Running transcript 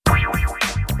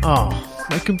Oh,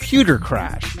 my computer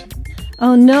crashed.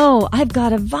 Oh no, I've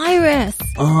got a virus.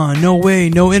 No way,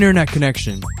 no internet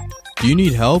connection. Do you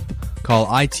need help? Call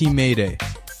IT Mayday.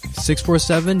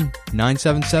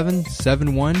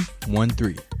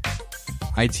 647-977-7113.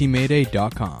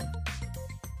 itmayday.com.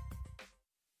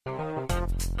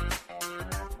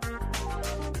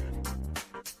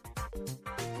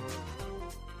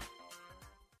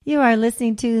 You are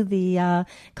listening to the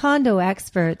Condo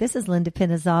Expert. This is Linda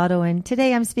Pinizzotto, and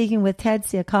today I'm speaking with Ted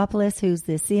Siakopoulos, who's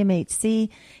the CMHC,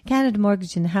 Canada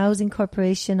Mortgage and Housing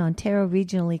Corporation, Ontario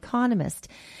Regional Economist.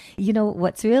 You know,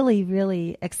 what's really,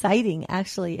 really exciting,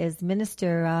 actually, is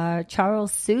Minister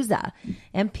Charles Sousa,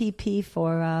 MPP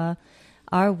for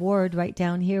our ward right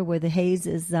down here where the Hayes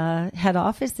head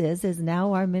office is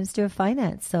now our Minister of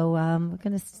Finance. So we're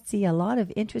going to see a lot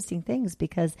of interesting things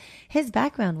because his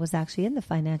background was actually in the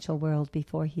financial world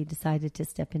before he decided to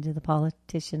step into the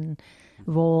politician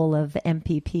role of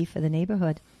MPP for the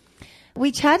neighborhood.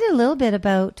 We chatted a little bit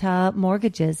about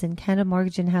mortgages and Canada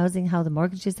Mortgage and Housing, how the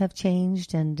mortgages have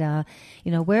changed and,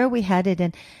 where are we headed?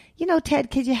 And, Ted,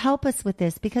 could you help us with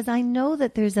this? Because I know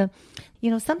that there's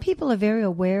some people are very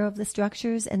aware of the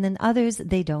structures and then others,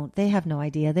 they don't. They have no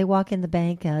idea. They walk in the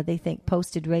bank, they think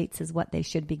posted rates is what they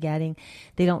should be getting.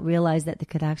 They don't realize that they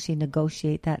could actually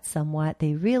negotiate that somewhat.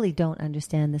 They really don't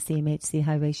understand the CMHC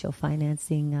high ratio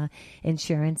financing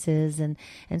insurances. And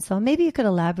so maybe you could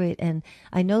elaborate. And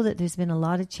I know that there's been a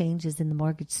lot of changes in the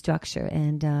mortgage structure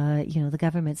and, the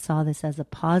government saw this as a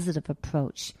positive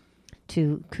approach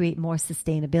to create more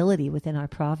sustainability within our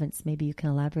province. Maybe you can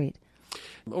elaborate.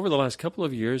 Over the last couple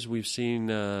of years, we've seen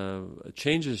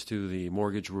changes to the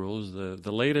mortgage rules,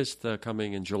 the latest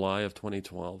coming in July of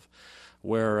 2012,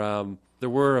 where there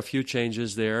were a few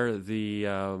changes there. The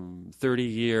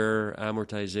 30-year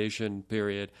amortization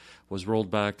period was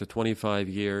rolled back to 25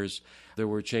 years. There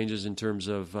were changes in terms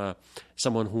of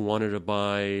someone who wanted to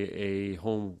buy a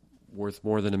home worth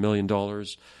more than $1 million.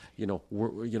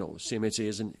 CMHC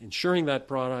isn't insuring that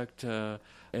product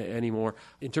anymore.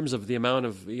 In terms of the amount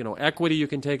of equity you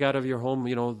can take out of your home,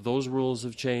 those rules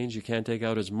have changed. You can't take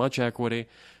out as much equity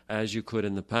as you could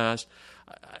in the past.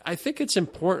 I think it's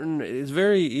important. It's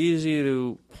very easy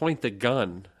to point the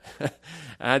gun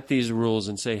at these rules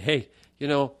and say, hey,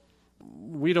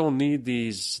 we don't need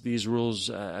these rules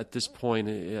at this point,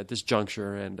 at this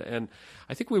juncture. And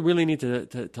I think we really need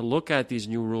to look at these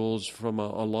new rules from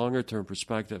a longer-term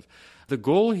perspective. The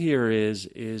goal here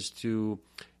is to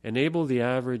enable the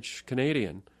average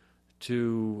Canadian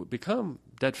to become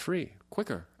debt-free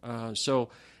quicker. So,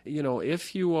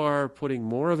 if you are putting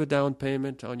more of a down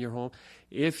payment on your home,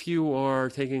 if you are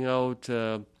taking out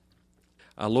a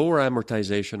lower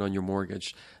amortization on your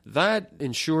mortgage, that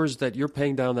ensures that you're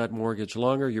paying down that mortgage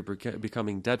longer, you're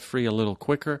becoming debt-free a little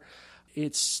quicker.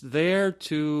 It's there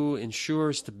to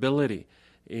ensure stability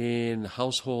in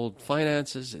household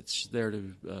finances. It's there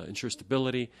to ensure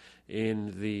stability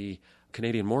in the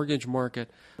Canadian mortgage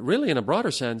market, really in a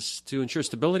broader sense, to ensure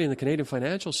stability in the Canadian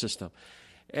financial system.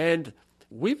 And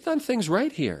we've done things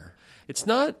right here. It's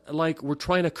not like we're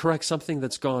trying to correct something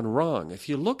that's gone wrong. If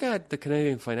you look at the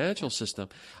Canadian financial system,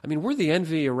 we're the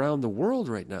envy around the world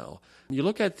right now. You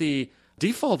look at the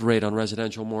default rate on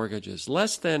residential mortgages,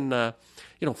 less than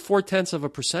 0.4 of a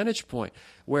percentage point,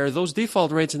 where those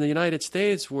default rates in the United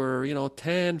States were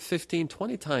 10, 15,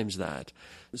 20 times that.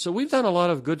 So we've done a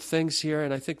lot of good things here,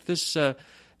 and I think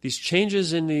these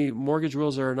changes in the mortgage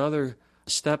rules are another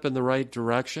step in the right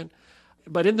direction.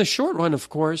 But in the short run, of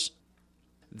course,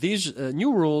 these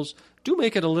new rules do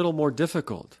make it a little more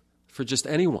difficult for just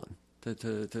anyone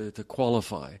to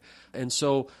qualify. And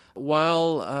so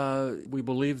while we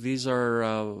believe these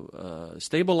are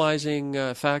stabilizing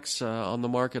effects on the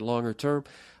market longer term,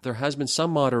 there has been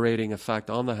some moderating effect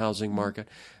on the housing market.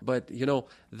 But,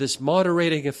 this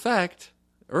moderating effect,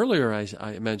 earlier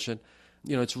I mentioned,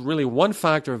 it's really one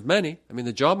factor of many.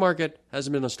 The job market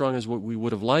hasn't been as strong as what we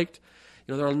would have liked.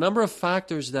 There are a number of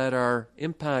factors that are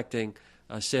impacting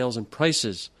sales and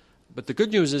prices. But the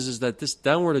good news is that this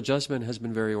downward adjustment has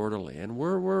been very orderly, and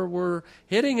we're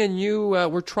hitting a new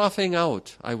we're troughing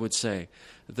out, I would say.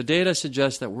 The data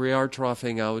suggests that we are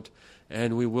troughing out,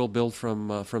 and we will build from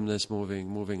this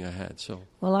moving ahead. So,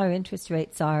 well, our interest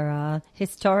rates are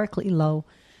historically low.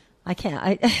 I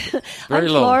can't. Very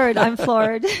low. I'm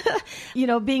floored.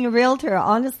 Being a realtor,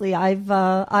 honestly,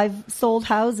 I've sold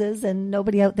houses and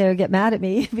nobody out there get mad at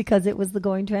me because it was the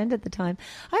going trend at the time.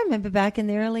 I remember back in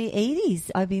the early 80s,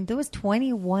 there was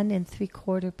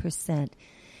 21.75%.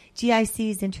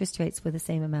 GIC's interest rates were the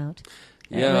same amount.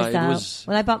 Yeah, it was.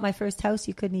 When I bought my first house,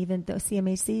 you couldn't even, the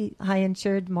CMHC high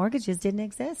insured mortgages didn't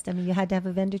exist. You had to have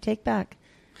a vendor take back.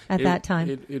 at that time.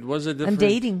 It was a different...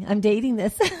 I'm dating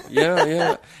this.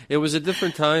 yeah. It was a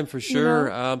different time for sure.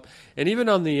 You know? And even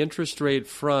on the interest rate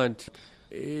front,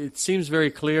 it seems very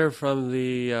clear from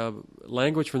the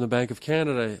language from the Bank of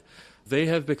Canada, they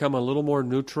have become a little more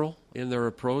neutral in their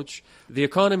approach. The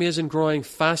economy isn't growing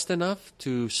fast enough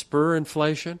to spur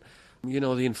inflation. You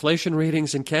know, the inflation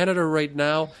readings in Canada right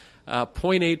now,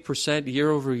 0.8% year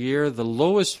over year, the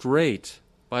lowest rate,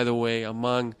 by the way,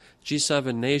 among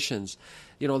G7 nations.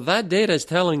 You know, that data is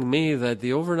telling me that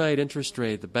the overnight interest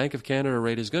rate, the Bank of Canada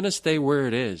rate, is going to stay where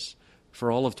it is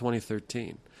for all of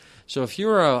 2013. So if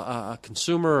you're a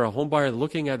consumer or a home buyer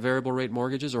looking at variable rate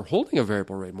mortgages or holding a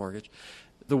variable rate mortgage,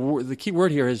 the key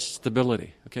word here is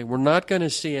stability. Okay, we're not going to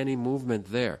see any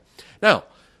movement there. Now,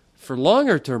 for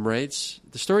longer term rates,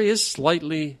 the story is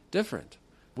slightly different.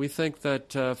 We think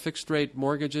that fixed rate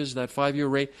mortgages, that 5-year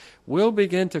rate, will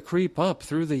begin to creep up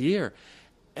through the year.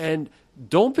 And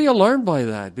don't be alarmed by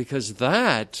that, because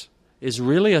that is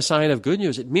really a sign of good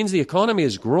news. It means the economy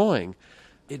is growing.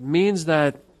 It means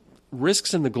that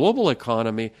risks in the global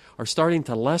economy are starting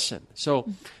to lessen. So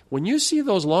when you see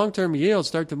those long-term yields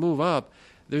start to move up,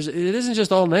 it isn't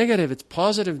just all negative, it's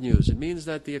positive news. It means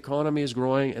that the economy is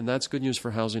growing, and that's good news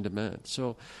for housing demand.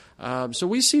 So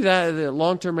we see that the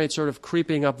long-term rate sort of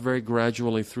creeping up very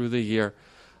gradually through the year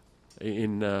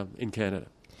in Canada.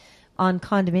 On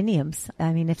condominiums,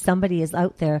 I mean, if somebody is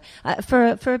out there, for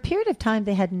a period of time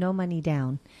they had no money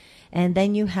down, and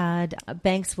then you had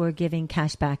banks were giving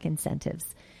cashback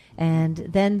incentives. And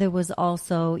then there was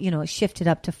also, it shifted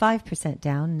up to 5%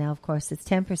 down. Now, of course, it's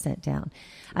 10% down.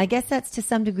 I guess that's to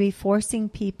some degree forcing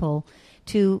people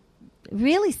to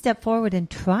really step forward and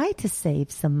try to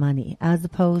save some money, as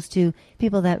opposed to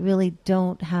people that really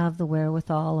don't have the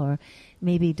wherewithal or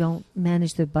maybe don't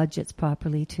manage their budgets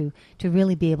properly to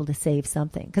really be able to save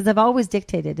something. Because I've always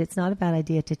dictated it's not a bad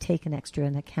idea to take an extra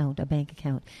account, a bank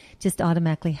account. Just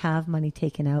automatically have money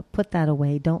taken out, put that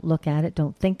away, don't look at it,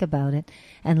 don't think about it,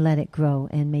 and let it grow.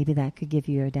 And maybe that could give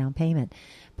you your down payment.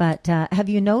 But have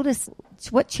you noticed,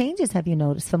 what changes have you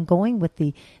noticed from going with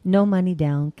the no money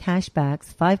down,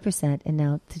 cashbacks, 5%, and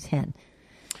now to 10%?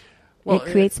 Well,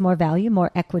 it creates more value, more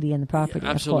equity in the property,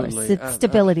 absolutely. Of course. It's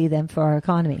stability then for our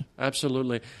economy.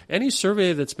 Absolutely. Any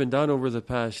survey that's been done over the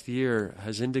past year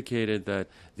has indicated that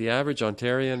the average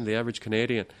Ontarian, the average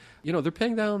Canadian, they're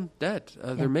paying down debt.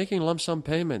 They're making lump sum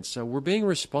payments. We're being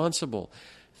responsible.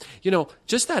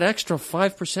 Just that extra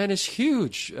 5% is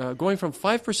huge. Going from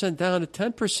 5% down to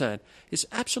 10% is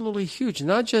absolutely huge,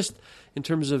 not just in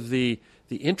terms of the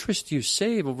interest you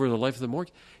save over the life of the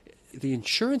mortgage. The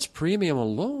insurance premium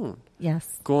alone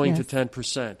going to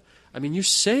 10%. I mean, you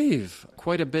save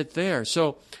quite a bit there.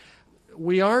 So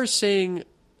we are seeing,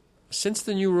 since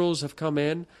the new rules have come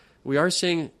in, we are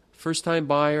seeing first-time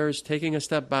buyers taking a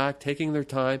step back, taking their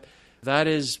time. That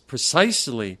is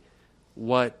precisely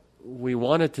what we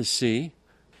wanted to see.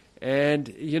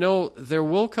 And, there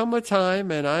will come a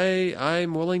time, and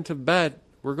I'm willing to bet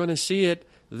we're going to see it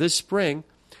this spring.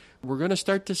 We're going to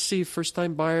start to see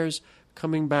first-time buyers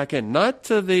coming back in, not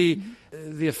to the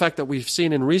effect that we've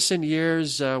seen in recent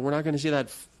years. We're not going to see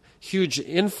that huge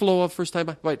inflow of first-time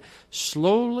buyers, but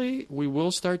slowly we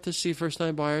will start to see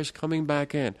first-time buyers coming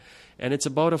back in, and it's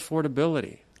about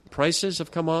affordability. Prices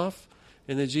have come off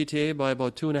in the GTA by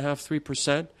about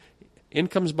 2.5–3%.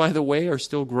 Incomes, by the way, are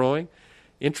still growing.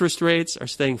 Interest rates are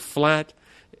staying flat.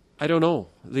 I don't know.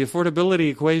 The affordability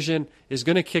equation is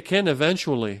going to kick in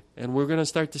eventually, and we're going to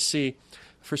start to see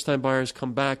first-time buyers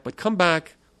come back, but come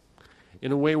back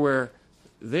in a way where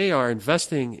they are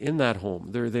investing in that home.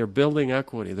 They're building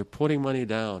equity. They're putting money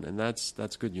down, and that's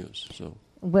good news. So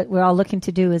what we're all looking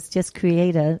to do is just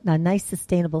create a nice,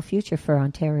 sustainable future for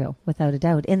Ontario, without a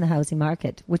doubt, in the housing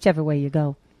market, whichever way you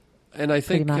go. And I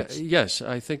think yes,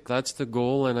 I think that's the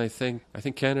goal, and I think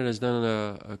Canada has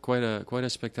done quite a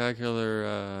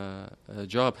spectacular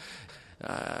job.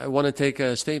 I want to take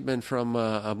a statement from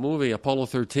a movie, Apollo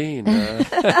 13,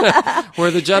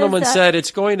 where the gentleman said, "This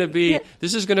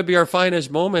is going to be our finest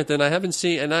moment." And I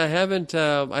haven't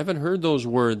heard those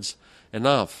words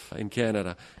enough in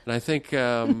Canada. And I think,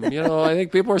 I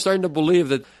think people are starting to believe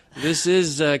that this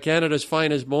is Canada's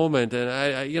finest moment. And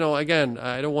I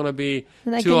don't want to be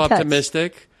too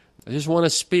optimistic. I just want to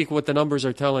speak what the numbers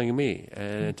are telling me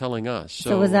and telling us.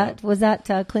 So was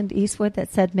that Clint Eastwood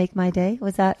that said "Make my day"?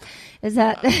 Is that?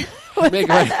 I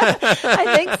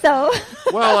think so.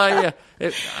 Well,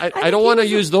 I don't want to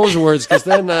use those words, because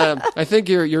then I think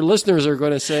your listeners are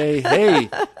going to say, "Hey,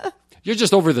 you're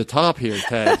just over the top here,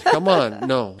 Ted. Come on."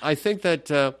 No, I think that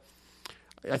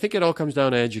I think it all comes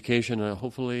down to education.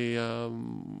 Hopefully,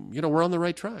 we're on the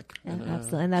right track.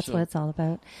 Absolutely, and that's what it's all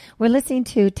about. We're listening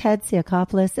to Ted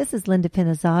Tsiakopoulos. This is Linda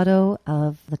Pinizzotto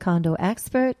of The Condo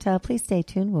Expert. Please stay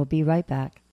tuned. We'll be right back.